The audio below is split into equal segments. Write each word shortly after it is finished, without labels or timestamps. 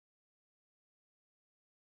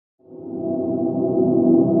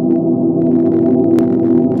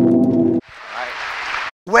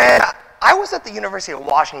was at the University of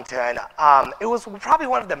Washington, it was probably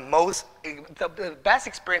one of the best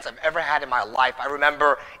experience I've ever had in my life. I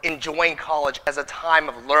remember enjoying college as a time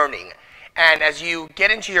of learning. And as you get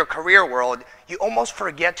into your career world, you almost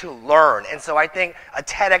forget to learn. And so I think a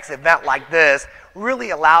TEDx event like this really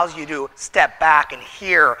allows you to step back and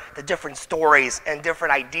hear the different stories and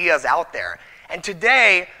different ideas out there. And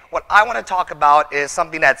today, what I want to talk about is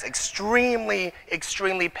something that's extremely,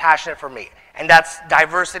 extremely passionate for me, and that's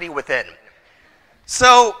diversity within.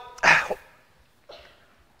 So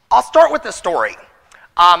I'll start with the story.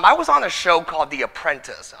 I was on a show called The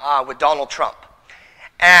Apprentice with Donald Trump.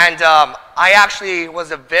 And I actually was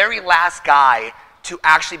the very last guy to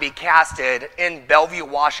actually be casted in Bellevue,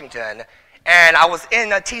 Washington. And I was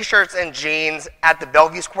in t-shirts and jeans at the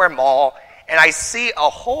Bellevue Square Mall, and I see a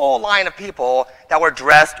whole line of people that were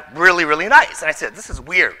dressed really, really nice. And I said, this is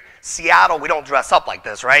weird. Seattle, we don't dress up like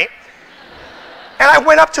this, right? And I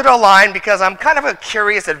went up to the line because I'm kind of a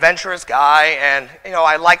curious, adventurous guy, and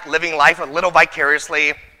I like living life a little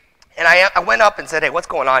vicariously. And I went up and said, hey, what's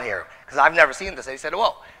going on here? Because I've never seen this. And he said,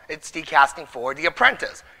 well, it's the casting for The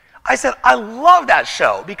Apprentice. I said, I love that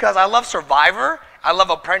show because I love Survivor, I love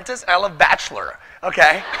Apprentice, and I love Bachelor.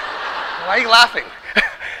 Okay? Why are you laughing?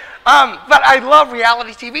 But I love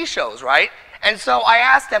reality TV shows, right? And so I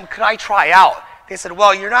asked them, could I try out? They said,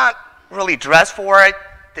 well, you're not really dressed for it.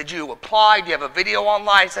 Did you apply? Do you have a video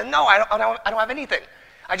online? I said, no, I don't have anything.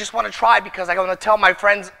 I just want to try because I want to tell my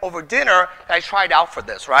friends over dinner that I tried out for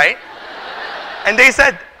this, right? And they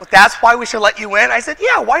said, well, that's why we should let you in? I said,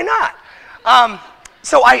 yeah, why not?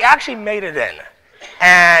 So I actually made it in.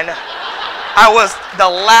 And I was the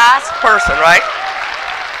last person, right?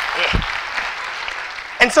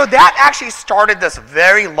 And so that actually started this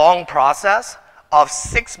very long process of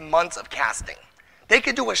 6 months of casting. They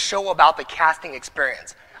could do a show about the casting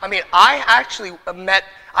experience. I mean, I actually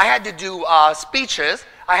I had to do speeches,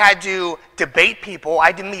 I had to debate people, I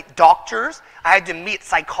had to meet doctors, I had to meet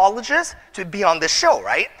psychologists to be on this show,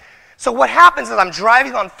 right? So what happens is I'm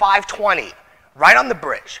driving on 520, right on the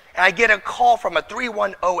bridge, and I get a call from a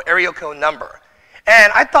 310 area code number.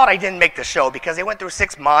 And I thought I didn't make the show because they went through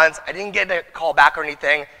 6 months, I didn't get a call back or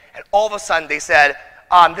anything, and all of a sudden they said,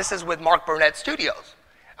 this is with Mark Burnett Studios.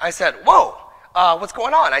 I said, whoa, what's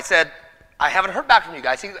going on? I said, I haven't heard back from you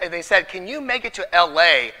guys. They said, can you make it to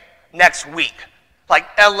LA next week? Like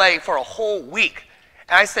LA for a whole week.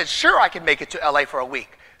 And I said, sure, I can make it to LA for a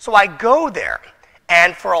week. So I go there,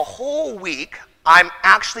 and for a whole week, I'm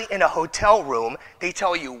actually in a hotel room. They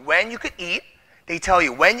tell you when you could eat, they tell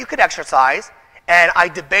you when you could exercise, and I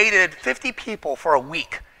debated 50 people for a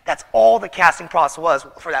week. That's all the casting process was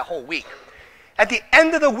for that whole week. At the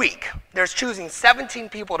end of the week, there's choosing 17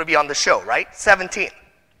 people to be on the show, right? 17.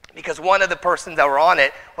 Because one of the persons that were on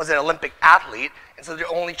it was an Olympic athlete, and so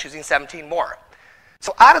they're only choosing 17 more.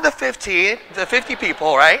 So out of the 50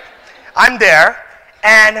 people, right, I'm there,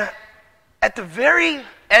 and at the very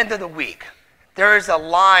end of the week, there is a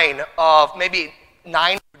line of maybe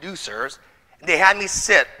 9 producers. They had me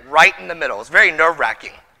sit right in the middle. It's very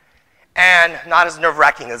nerve-wracking. And not as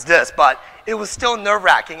nerve-wracking as this, but it was still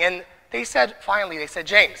nerve-wracking. And they said, finally, they said,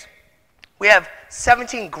 James, we have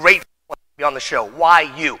 17 great people to be on the show. Why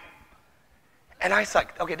you? And I was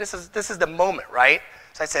like, okay, this is the moment, right?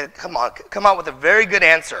 So I said, come on, come out with a very good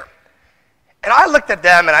answer. And I looked at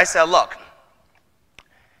them and I said, look,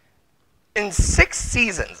 in 6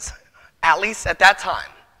 seasons, at least at that time,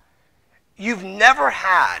 you've never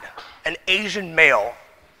had an Asian male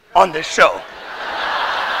on this show.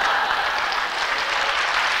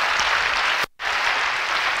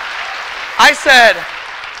 I said,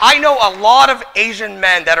 I know a lot of Asian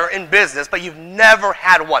men that are in business, but you've never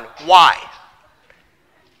had one. Why?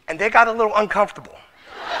 And they got a little uncomfortable.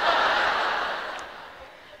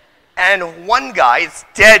 And one guy, it's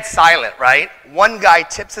dead silent, right? One guy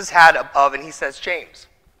tips his hat above and he says, James,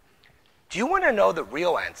 do you want to know the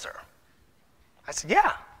real answer? I said,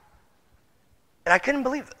 yeah. And I couldn't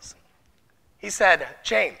believe this. He said,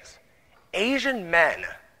 James, Asian men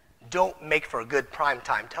don't make for good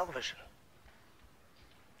primetime television.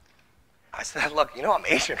 I said, look, you know I'm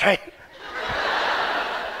Asian, right?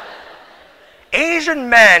 Asian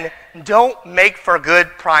men don't make for good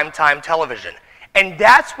primetime television. And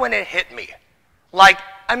that's when it hit me. Like,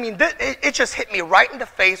 I mean, it just hit me right in the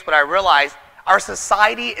face when I realized our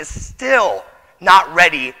society is still not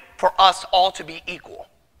ready for us all to be equal.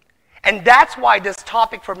 And that's why this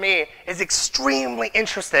topic for me is extremely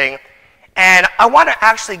interesting. And I want to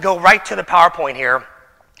actually go right to the PowerPoint here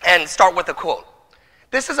and start with a quote.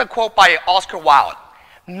 This is a quote by Oscar Wilde.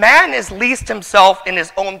 Man is least himself in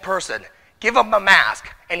his own person. Give him a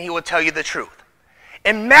mask and he will tell you the truth.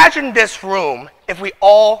 Imagine this room if we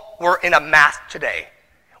all were in a mask today.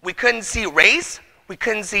 We couldn't see race, we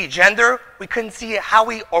couldn't see gender, we couldn't see how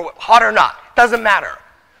we, or hot or not, doesn't matter.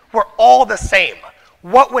 We're all the same.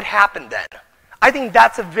 What would happen then? I think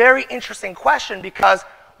that's a very interesting question, because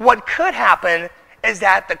what could happen is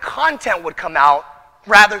that the content would come out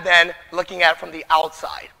rather than looking at it from the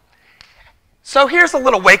outside. So here's a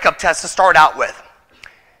little wake-up test to start out with.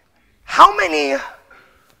 How many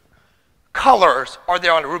colors are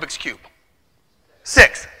there on a Rubik's Cube?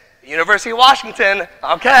 6. University of Washington,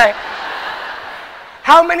 okay.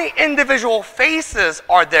 How many individual faces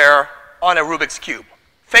are there on a Rubik's Cube?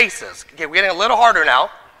 Faces. Okay, we're getting a little harder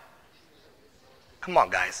now. Come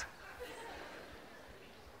on, guys.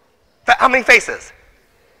 How many faces?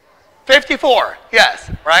 54,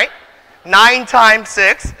 yes, right? 9 times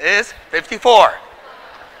 6 is 54.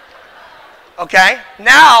 Okay,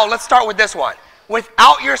 now let's start with this one.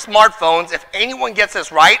 Without your smartphones, if anyone gets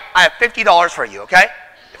this right, I have $50 for you, okay?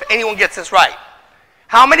 If anyone gets this right.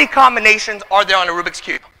 How many combinations are there on a Rubik's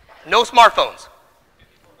Cube? No smartphones.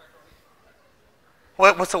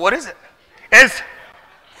 So what is it? It's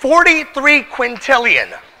 43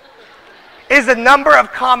 quintillion is the number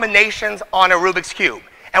of combinations on a Rubik's Cube.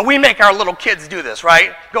 And we make our little kids do this,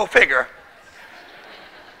 right? Go figure.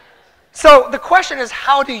 So the question is,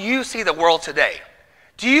 how do you see the world today?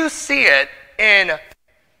 Do you see it in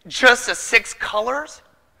just the 6 colors?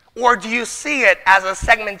 Or do you see it as a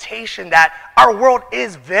segmentation that our world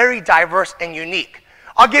is very diverse and unique?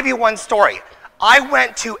 I'll give you one story. I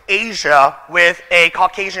went to Asia with a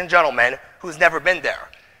Caucasian gentleman who's never been there.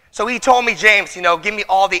 So he told me, James, you know, give me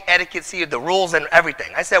all the etiquette, the rules and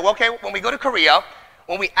everything. I said, well, okay, when we go to Korea,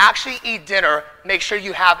 when we actually eat dinner, make sure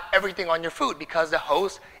you have everything on your food, because the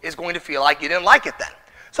host is going to feel like you didn't like it then.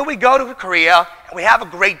 So we go to Korea, and we have a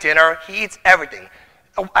great dinner. He eats everything.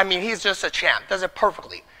 I mean, he's just a champ, does it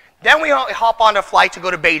perfectly. Then we hop on a flight to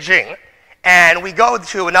go to Beijing, and we go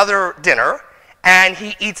to another dinner, and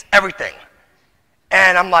he eats everything.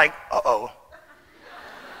 And I'm like, uh-oh.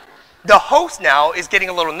 The host now is getting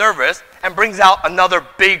a little nervous and brings out another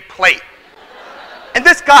big plate. And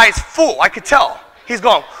this guy's full, I could tell. He's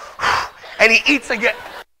going, and he eats again,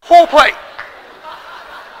 whole plate.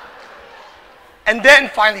 And then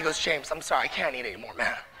finally he goes, James, I'm sorry, I can't eat anymore,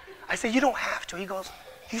 man. I said, you don't have to. He goes,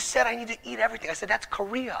 you said I need to eat everything. I said, that's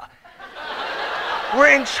Korea.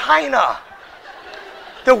 We're in China.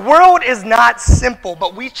 The world is not simple,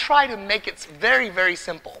 but we try to make it very, very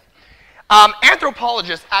simple.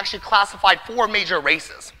 Anthropologists actually classified 4 major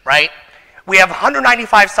races, right? We have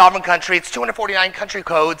 195 sovereign countries, 249 country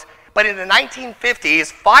codes, but in the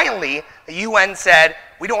 1950s, finally, the UN said,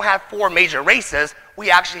 we don't have 4 major races, we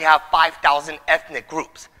actually have 5,000 ethnic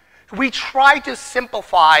groups. We try to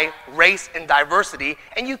simplify race and diversity,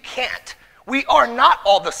 and you can't. We are not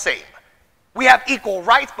all the same. We have equal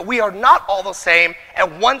rights, but we are not all the same,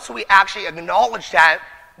 and once we actually acknowledge that,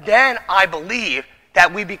 then I believe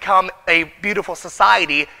that we become a beautiful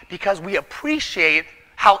society, because we appreciate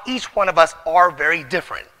how each one of us are very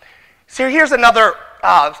different. So here's another,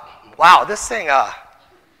 wow, this thing,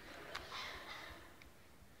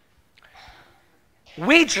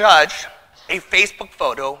 we judge a Facebook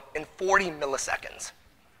photo in 40 milliseconds.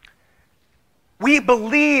 We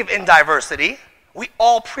believe in diversity, we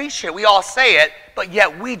all appreciate it, we all say it, but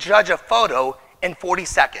yet we judge a photo in 40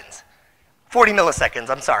 milliseconds,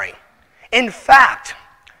 I'm sorry. In fact,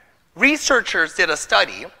 researchers did a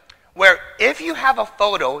study where if you have a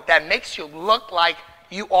photo that makes you look like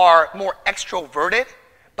you are more extroverted,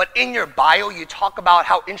 but in your bio you talk about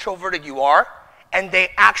how introverted you are, and they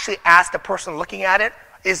actually asked the person looking at it,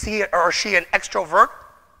 is he or she an extrovert?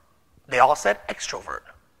 They all said extrovert.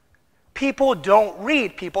 People don't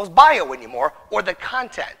read people's bio anymore or the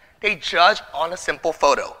content. They judge on a simple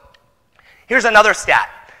photo. Here's another stat.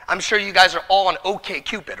 I'm sure you guys are all on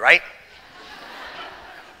OkCupid, right?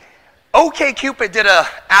 OkCupid did an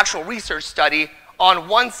actual research study. On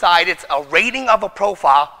one side, it's a rating of a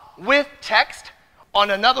profile with text.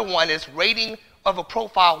 On another one is rating of a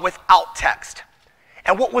profile without text.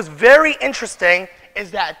 And what was very interesting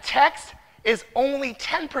is that text is only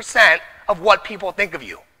 10% of what people think of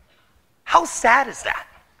you. How sad is that?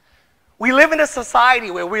 We live in a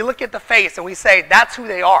society where we look at the face and we say, that's who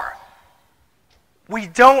they are. We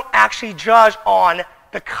don't actually judge on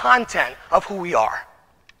the content of who we are.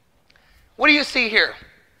 What do you see here?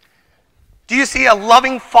 Do you see a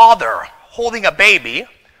loving father holding a baby,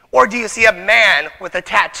 or do you see a man with a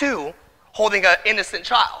tattoo holding an innocent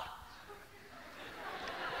child?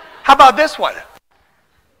 How about this one?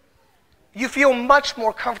 You feel much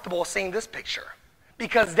more comfortable seeing this picture,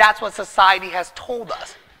 because that's what society has told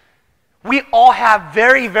us. we all have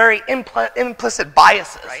very, very implicit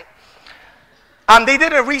biases. Right? They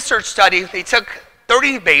did a research study. They took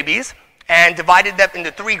 30 babies and divided them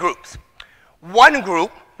into 3 groups. One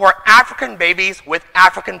group were African babies with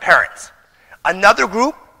African parents. Another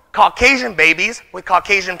group, Caucasian babies with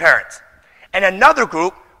Caucasian parents. And another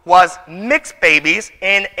group was mixed babies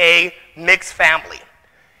in a mixed family.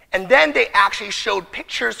 And then they actually showed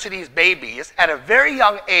pictures to these babies at a very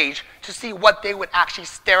young age to see what they would actually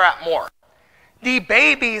stare at more. The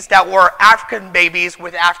babies that were African babies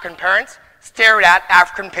with African parents stared at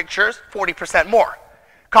African pictures 40% more.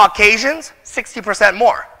 Caucasians, 60%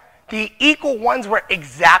 more. The equal ones were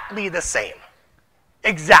exactly the same.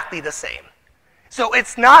 Exactly the same. So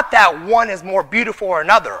it's not that one is more beautiful or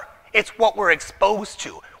another. It's what we're exposed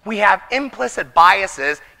to. We have implicit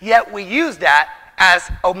biases, yet we use that as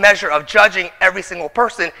a measure of judging every single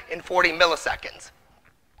person in 40 milliseconds.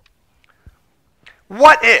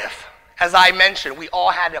 What if, as I mentioned, we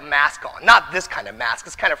all had a mask on? Not this kind of mask,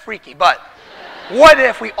 it's kind of freaky, but what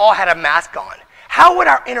if we all had a mask on? How would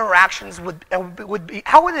our interactions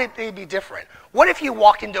how would they be different? What if you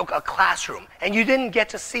walked into a classroom and you didn't get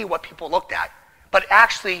to see what people looked at, but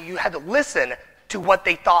actually you had to listen to what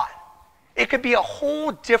they thought? It could be a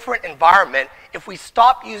whole different environment if we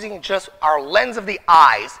stop using just our lens of the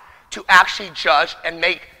eyes to actually judge and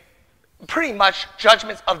make pretty much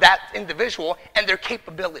judgments of that individual and their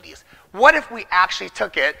capabilities. What if we actually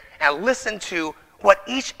took it and listened to what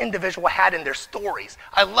each individual had in their stories?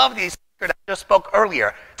 I love these that I just spoke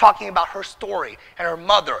earlier, talking about her story and her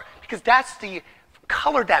mother, because that's the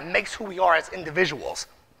color that makes who we are as individuals.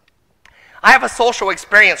 I have a social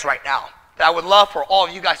experience right now that I would love for all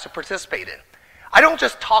of you guys to participate in. I don't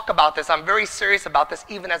just talk about this, I'm very serious about this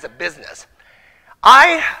even as a business.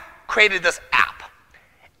 I created this app,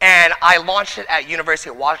 and I launched it at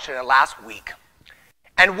University of Washington last week.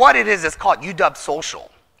 And what it is called UW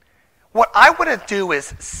Social. What I want to do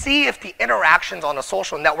is see if the interactions on a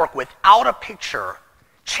social network without a picture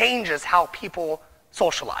changes how people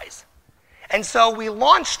socialize. And so we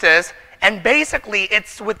launched this, and basically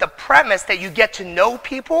it's with the premise that you get to know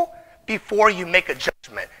people before you make a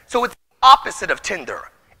judgment. So it's the opposite of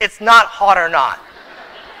Tinder. It's not hot or not.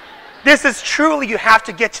 This is truly, you have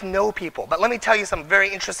to get to know people. But let me tell you some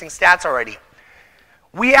very interesting stats already.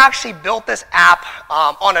 We actually built this app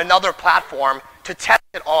on another platform to test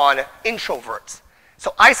it on introverts.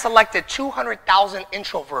 So I selected 200,000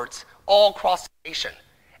 introverts all across the nation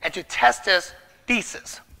and to test this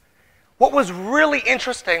thesis. What was really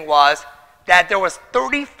interesting was that there was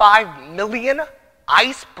 35 million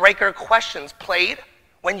icebreaker questions played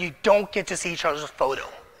when you don't get to see each other's photo.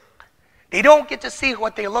 They don't get to see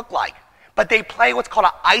what they look like, but they play what's called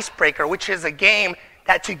an icebreaker, which is a game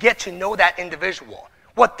that to get to know that individual.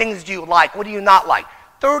 What things do you like? What do you not like?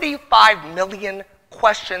 35 million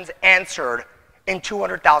questions answered in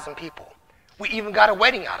 200,000 people. We even got a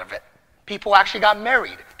wedding out of it. People actually got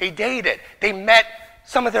married. They dated. They met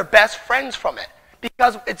some of their best friends from it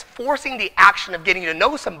because it's forcing the action of getting to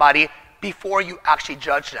know somebody before you actually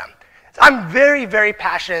judge them. So I'm very, very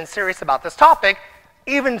passionate and serious about this topic,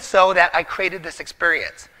 even so that I created this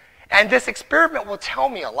experience. And this experiment will tell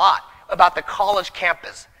me a lot about the college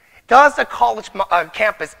campus. Does the college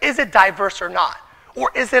campus, is it diverse or not? Or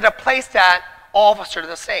is it a place that all of us are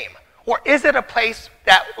the same? Or is it a place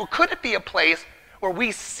that, or could it be a place where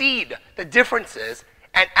we seed the differences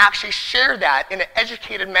and actually share that in an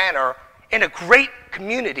educated manner in a great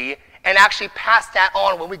community and actually pass that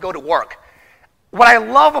on when we go to work? What I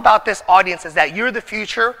love about this audience is that you're the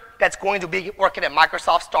future that's going to be working at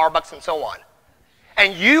Microsoft, Starbucks, and so on.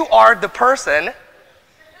 And you are the person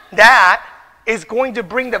that is going to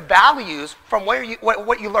bring the values from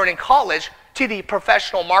what you learn in college to the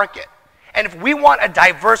professional market. And if we want a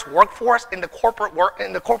diverse workforce in the corporate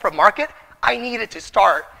market, I need it to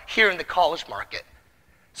start here in the college market.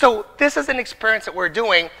 So this is an experience that we're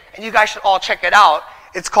doing, and you guys should all check it out.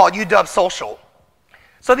 It's called UW Social.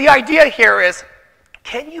 So the idea here is,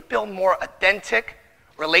 can you build more authentic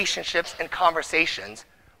relationships and conversations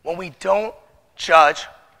when we don't judge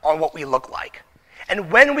on what we look like?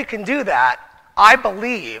 And when we can do that, I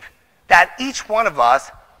believe that each one of us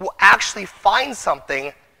will actually find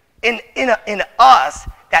something in us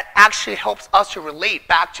that actually helps us to relate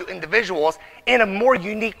back to individuals in a more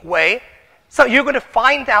unique way. So you're going to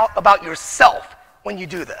find out about yourself when you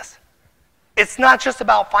do this. It's not just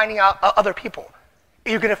about finding out other people.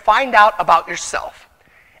 You're going to find out about yourself.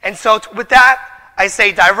 And so with that, I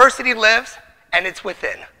say diversity lives, and it's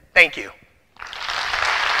within. Thank you.